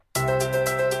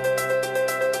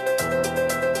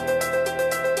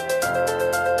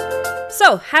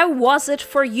So, how was it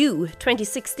for you?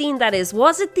 2016, that is.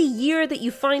 Was it the year that you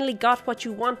finally got what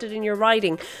you wanted in your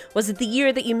riding? Was it the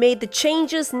year that you made the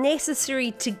changes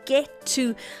necessary to get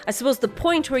to, I suppose, the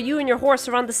point where you and your horse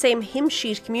are on the same hymn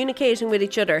sheet communicating with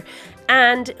each other?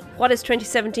 And what is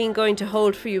 2017 going to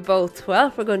hold for you both?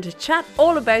 Well, we're going to chat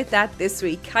all about that this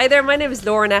week. Hi there, my name is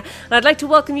Lorna, and I'd like to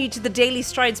welcome you to the Daily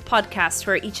Strides podcast,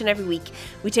 where each and every week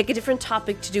we take a different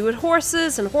topic to do with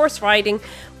horses and horse riding.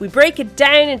 We break it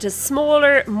down into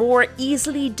smaller, more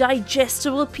easily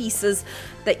digestible pieces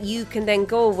that you can then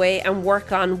go away and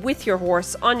work on with your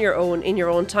horse on your own in your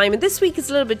own time. And this week is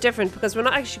a little bit different because we're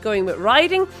not actually going with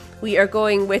riding. We are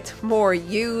going with more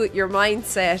you, your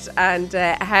mindset, and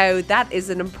how that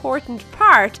is an important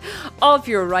part of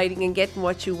your riding and getting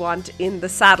what you want in the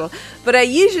saddle. But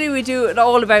usually we do it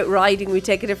all about riding. We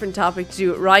take a different topic to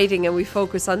do it riding and we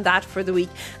focus on that for the week.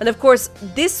 And of course,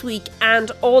 this week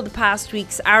and all the past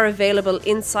weeks are available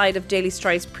inside of Daily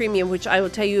Strides Premium, which I will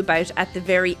tell you about at the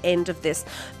very end of this.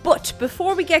 But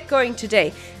before we get going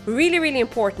today, really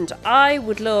important, I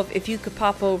would love if you could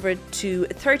pop over to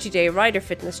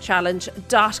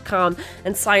 30dayriderfitnesschallenge.com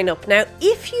and sign up. Now,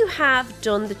 if you have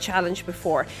done the challenge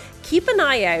before, keep an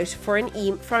eye out for an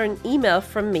email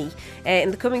from me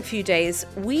in the coming few days.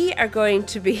 We are going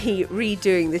to be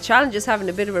redoing the challenge, is having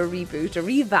a bit of a reboot, a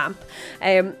revamp,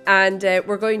 and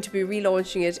we're going to be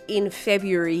relaunching it in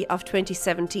February of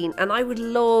 2017. And I would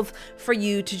love for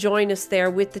you to join us there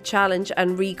with the challenge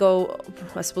and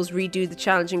redo the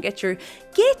challenge and get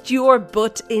your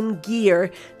butt in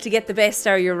gear to get the best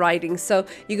out of your riding. So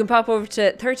you can pop over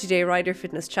to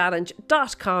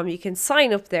 30dayriderfitnesschallenge.com. You can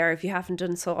sign up there if you haven't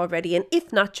done so already, and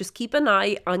if not, just keep an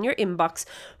eye on your inbox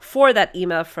for that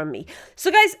email from me.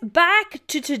 So guys, back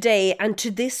to today and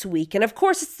to this week, and of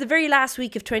course it's the very last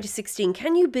week of 2016.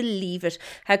 Can you believe it,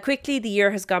 how quickly the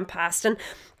year has gone past? And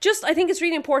I think it's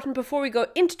really important before we go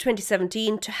into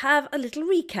 2017 to have a little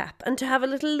recap and to have a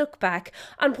little look back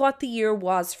on what the year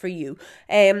was for you.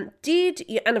 And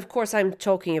of course I'm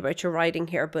talking about your riding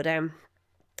here, but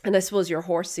and I suppose your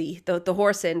horsey, the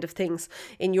horse end of things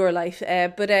in your life.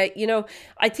 But I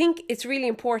think it's really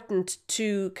important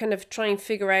to kind of try and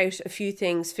figure out a few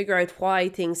things, figure out why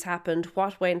things happened,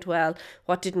 what went well,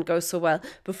 what didn't go so well,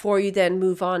 before you then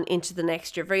move on into the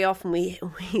next year. Very often we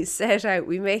set out,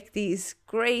 we make these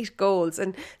great goals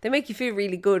and they make you feel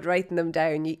really good writing them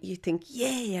down. You think,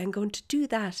 yay, I'm going to do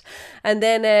that. And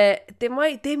then they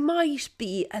might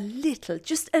be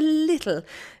just a little,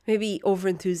 maybe over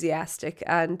enthusiastic.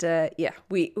 And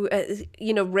we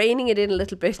reining it in a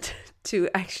little bit to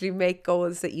actually make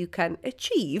goals that you can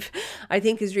achieve, I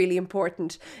think is really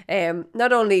important.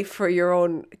 Not only for your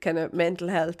own kind of mental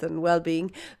health and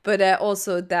well-being, but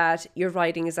also that your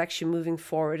riding is actually moving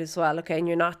forward as well. Okay, and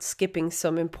you're not skipping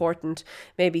some important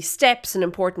maybe steps and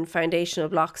important foundational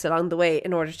blocks along the way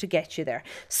in order to get you there.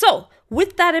 So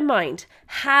with that in mind,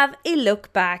 have a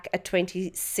look back at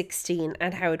 2016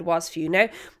 and how it was for you. Now,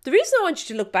 the reason I want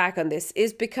you to look back on this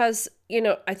is because,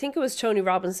 I think it was Tony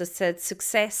Robbins that said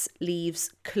success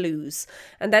leaves clues.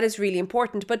 And that is really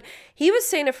important. But he was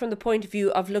saying it from the point of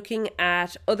view of looking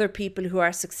at other people who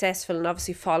are successful and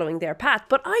obviously following their path.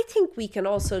 But I think we can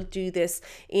also do this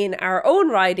in our own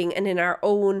riding and in our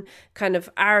own kind of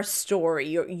our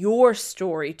story, or your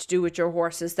story to do with your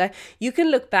horses, that you can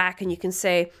look back and you can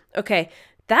say, okay,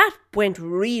 that went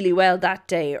really well that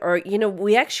day. Or,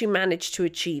 we actually managed to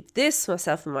achieve this,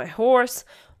 myself and my horse.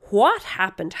 What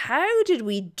happened? How did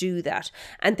we do that?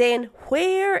 And then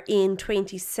where in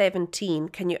 2017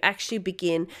 can you actually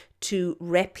begin to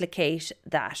replicate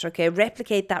that? Okay,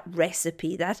 replicate that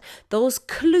recipe, those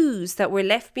clues that were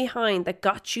left behind that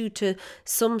got you to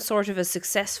some sort of a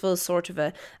successful sort of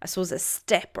a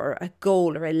step or a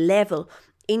goal or a level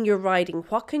in your riding.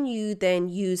 What can you then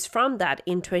use from that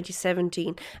in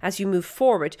 2017 as you move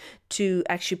forward to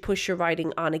actually push your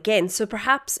riding on again? So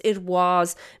perhaps it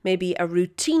was maybe a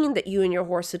routine that you and your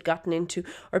horse had gotten into,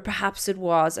 or perhaps it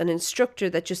was an instructor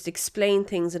that just explained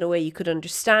things in a way you could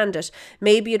understand it.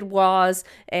 Maybe it was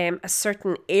a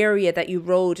certain area that you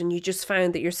rode and you just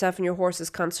found that yourself and your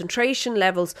horse's concentration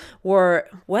levels were,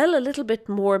 well, a little bit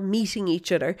more meeting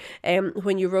each other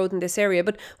when you rode in this area.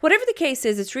 But whatever the case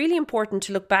is, it's really important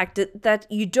to look back that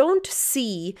you don't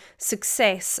see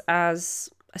success as,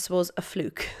 I suppose, a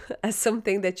fluke, as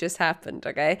something that just happened,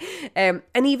 okay? And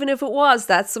even if it was,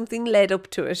 that something led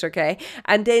up to it, okay?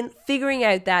 And then figuring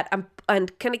out that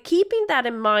and kind of keeping that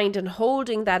in mind and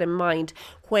holding that in mind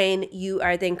when you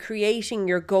are then creating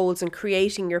your goals and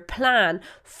creating your plan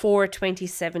for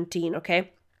 2017,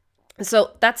 okay?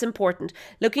 So that's important,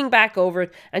 looking back over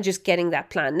it and just getting that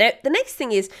plan. Now, the next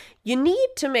thing is you need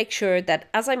to make sure that,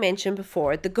 as I mentioned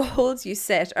before, the goals you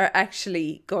set are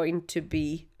actually going to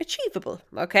be achievable.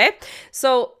 Okay.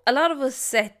 So a lot of us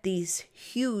set these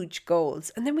huge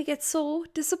goals and then we get so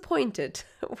disappointed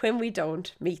when we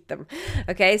don't meet them.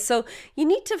 Okay. So you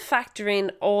need to factor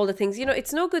in all the things.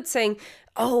 It's no good saying,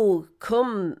 oh,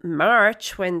 come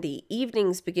March, when the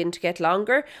evenings begin to get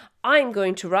longer, I'm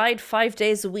going to ride 5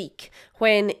 days a week,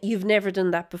 when you've never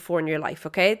done that before in your life,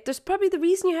 okay? There's probably the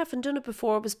reason you haven't done it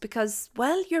before was because,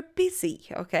 well, you're busy,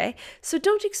 okay? So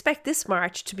don't expect this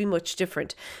March to be much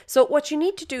different. So what you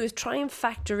need to do is try and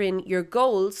factor in your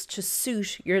goals to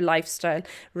suit your lifestyle,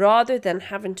 rather than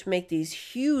having to make these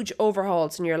huge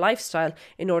overhauls in your lifestyle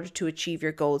in order to achieve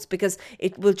your goals, because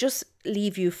it will just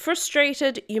leave you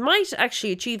frustrated. You might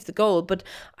actually achieve the goal, but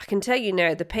I can tell you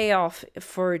now, the payoff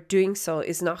for doing so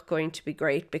is not going to be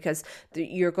great, because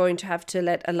you're going to have to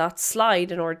let a lot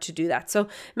slide in order to do that. So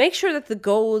make sure that the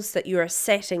goals that you are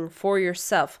setting for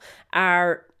yourself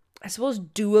are, I suppose,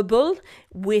 doable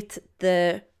with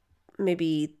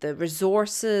maybe the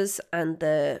resources and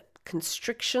the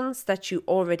constrictions that you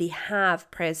already have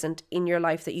present in your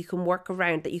life, that you can work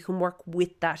around, that you can work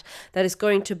with, that is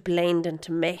going to blend and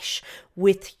to mesh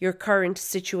with your current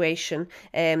situation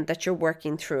that you're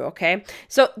working through. Okay,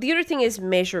 so the other thing is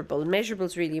measurable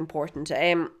is really important.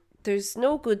 There's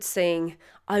no good saying,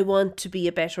 I want to be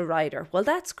a better rider. Well,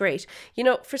 that's great.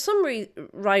 For some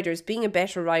riders, being a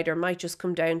better rider might just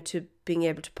come down to being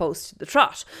able to post the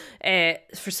trot.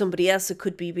 For somebody else, it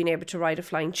could be being able to ride a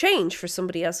flying change. For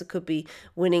somebody else, it could be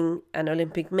winning an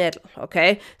Olympic medal.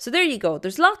 Okay, so there you go.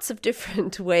 There's lots of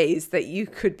different ways that you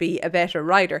could be a better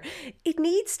rider. It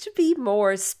needs to be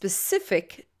more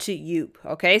specific to you.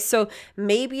 Okay, so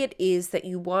maybe it is that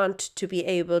you want to be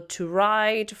able to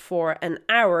ride for an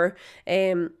hour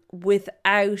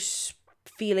without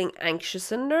feeling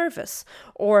anxious and nervous.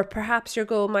 Or perhaps your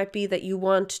goal might be that you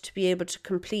want to be able to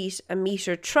complete a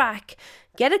meter track,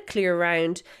 get a clear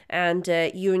round, and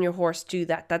you and your horse do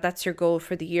that. That's your goal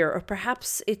for the year. Or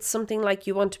perhaps it's something like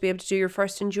you want to be able to do your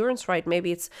first endurance ride.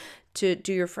 Maybe it's to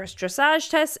do your first dressage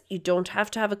test. You don't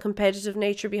have to have a competitive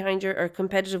nature behind or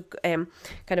competitive kind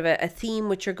of a theme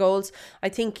with your goals. I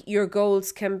think your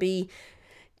goals can be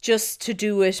just to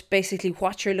do it basically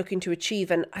what you're looking to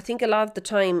achieve. And I think a lot of the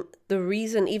time, the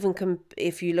reason, even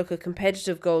if you look at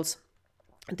competitive goals,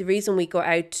 the reason we go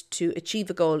out to achieve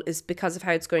a goal is because of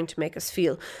how it's going to make us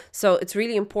feel. So it's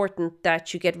really important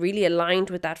that you get really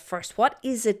aligned with that first. What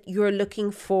is it you're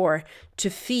looking for to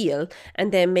feel?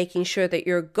 And then making sure that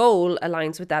your goal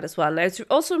aligns with that as well. Now, it's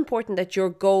also important that your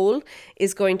goal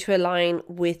is going to align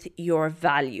with your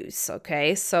values,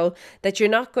 okay? So that you're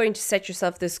not going to set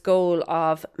yourself this goal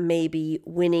of maybe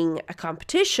winning a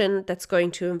competition that's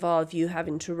going to involve you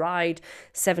having to ride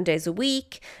 7 days a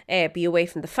week, be away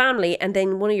from the family, and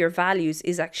then one of your values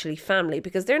is actually family,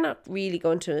 because they're not really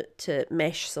going to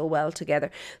mesh so well together.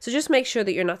 So just make sure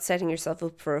that you're not setting yourself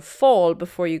up for a fall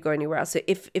before you go anywhere else. So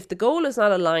if the goal is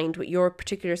not aligned with your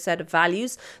particular set of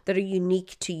values that are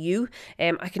unique to you,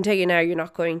 I can tell you now, you're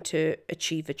not going to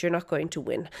achieve it. You're not going to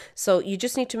win. So you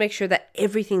just need to make sure that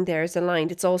everything there is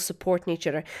aligned. It's all supporting each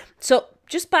other. So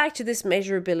just back to this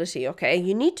measurability, okay?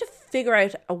 You need to figure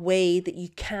out a way that you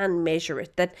can measure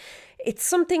it, that it's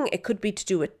something, it could be to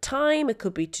do with time, it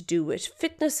could be to do with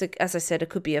fitness, as I said, it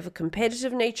could be of a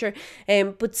competitive nature,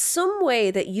 but some way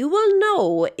that you will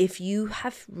know if you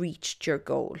have reached your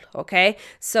goal, okay?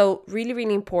 So really,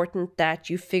 really important that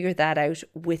you figure that out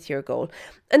with your goal.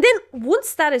 And then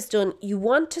once that is done, you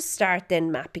want to start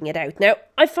then mapping it out. Now,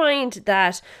 I find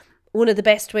that one of the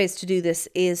best ways to do this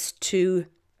is to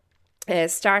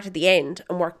start at the end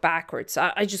and work backwards.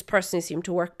 I just personally seem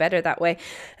to work better that way.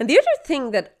 And the other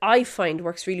thing that I find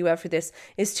works really well for this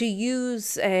is to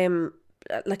use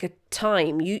like a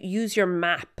time. You use your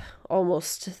map,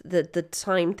 almost the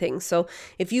time thing. So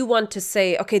if you want to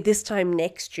say, okay, this time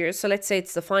next year, so let's say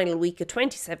it's the final week of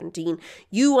 2017,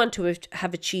 you want to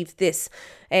have achieved this.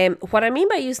 What I mean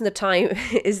by using the time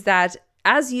is that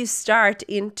as you start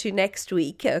into next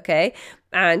week, okay,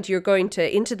 and you're going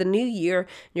to into the new year,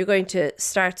 you're going to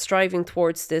start striving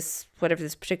towards this, whatever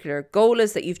this particular goal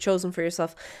is that you've chosen for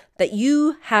yourself, that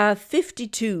you have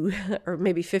 52 or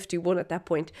maybe 51 at that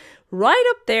point right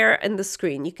up there in the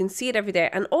screen. You can see it every day.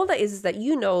 And all that is that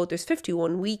you know there's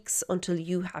 51 weeks until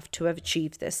you have to have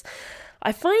achieved this.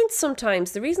 I find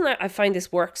sometimes, the reason I find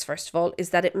this works, first of all,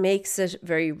 is that it makes it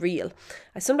very real.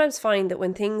 I sometimes find that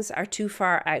when things are too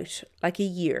far out, like a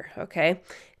year, okay,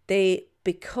 they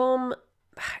become,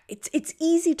 it's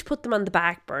easy to put them on the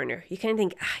back burner. You kind of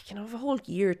think, I have a whole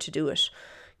year to do it.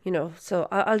 So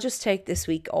I'll just take this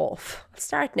week off. I'll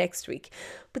start next week.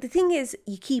 But the thing is,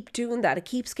 you keep doing that. It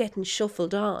keeps getting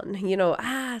shuffled on.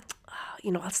 I'll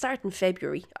start in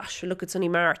February. Oh, sure, look, it's only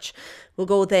March. We'll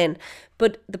go then.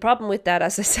 But the problem with that,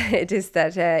 as I said, is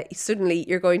that suddenly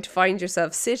you're going to find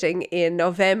yourself sitting in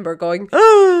November going,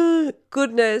 oh,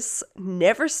 goodness,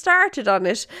 never started on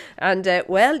it. And,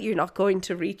 you're not going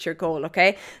to reach your goal,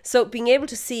 okay? So being able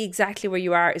to see exactly where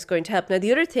you are is going to help. Now,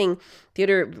 the other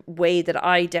way that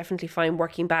I definitely find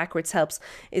working backwards helps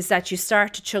is that you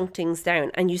start to chunk things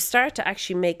down and you start to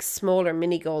actually make smaller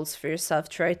mini goals for yourself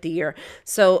throughout the year.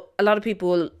 So a lot of people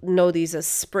will know these as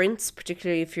sprints,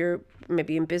 particularly if you're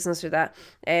maybe in business or that,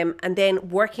 and then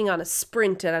working on a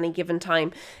sprint at any given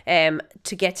time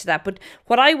to get to that. But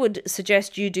what I would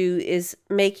suggest you do is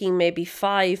making maybe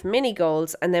 5 mini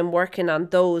goals and then working on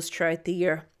those throughout the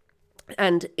year.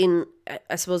 And in,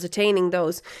 I suppose, attaining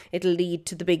those, it'll lead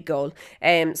to the big goal.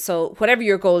 So whatever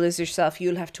your goal is yourself,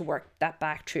 you'll have to work that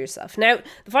back through yourself. Now,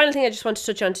 the final thing I just want to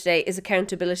touch on today is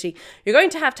accountability. You're going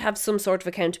to have some sort of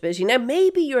accountability. Now,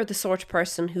 maybe you're the sort of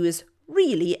person who is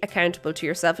really accountable to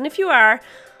yourself. And if you are,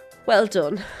 well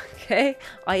done. Okay,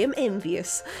 I am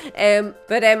envious.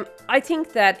 But I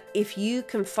think that if you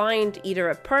can find either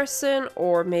a person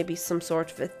or maybe some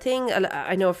sort of a thing.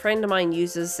 I know a friend of mine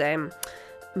uses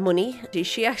money.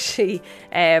 She actually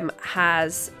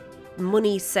has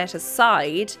money set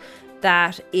aside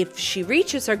that if she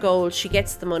reaches her goal, she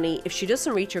gets the money. If she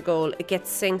doesn't reach her goal, it gets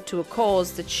sent to a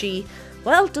cause that she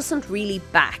doesn't really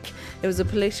back. It was a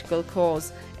political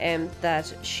cause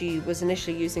that she was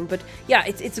initially using. But yeah,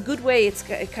 it's a good way. It's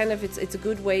a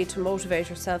good way to motivate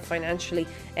herself financially.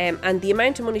 And the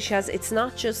amount of money she has, it's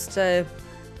not just a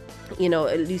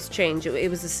loose change. It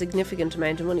was a significant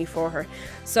amount of money for her.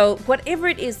 So whatever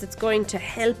it is that's going to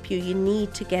help you, you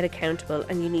need to get accountable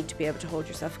and you need to be able to hold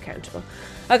yourself accountable.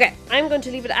 Okay, I'm going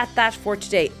to leave it at that for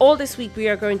today. All this week we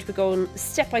are going to be going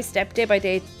step by step, day by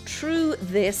day through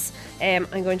this. I'm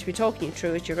going to be talking you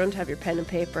through it. You're going to have your pen and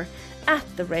paper at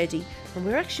the ready, and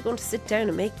we're actually going to sit down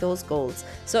and make those goals.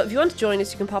 So if you want to join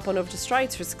us, you can pop on over to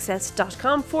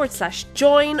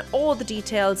stridesforsuccess.com/join. All the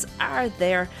details are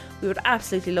there. We would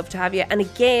absolutely love to have you. And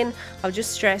again, I'll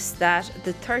just stress that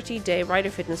the 30-day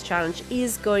Rider Fitness Challenge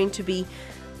is going to be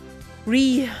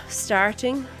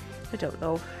restarting. I don't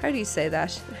know. How do you say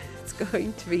that?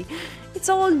 It's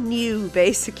all new,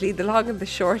 basically, the long and the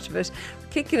short of it. We're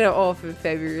kicking it off in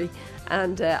February.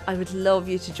 And I would love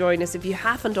you to join us. If you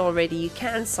haven't already, you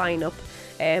can sign up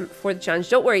for the challenge.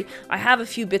 Don't worry, I have a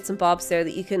few bits and bobs there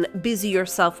that you can busy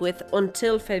yourself with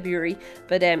until February.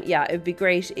 But it would be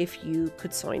great if you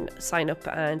could sign up,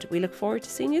 and we look forward to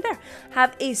seeing you there.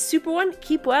 Have a super one,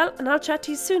 keep well, and I'll chat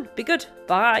to you soon. Be good.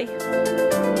 Bye.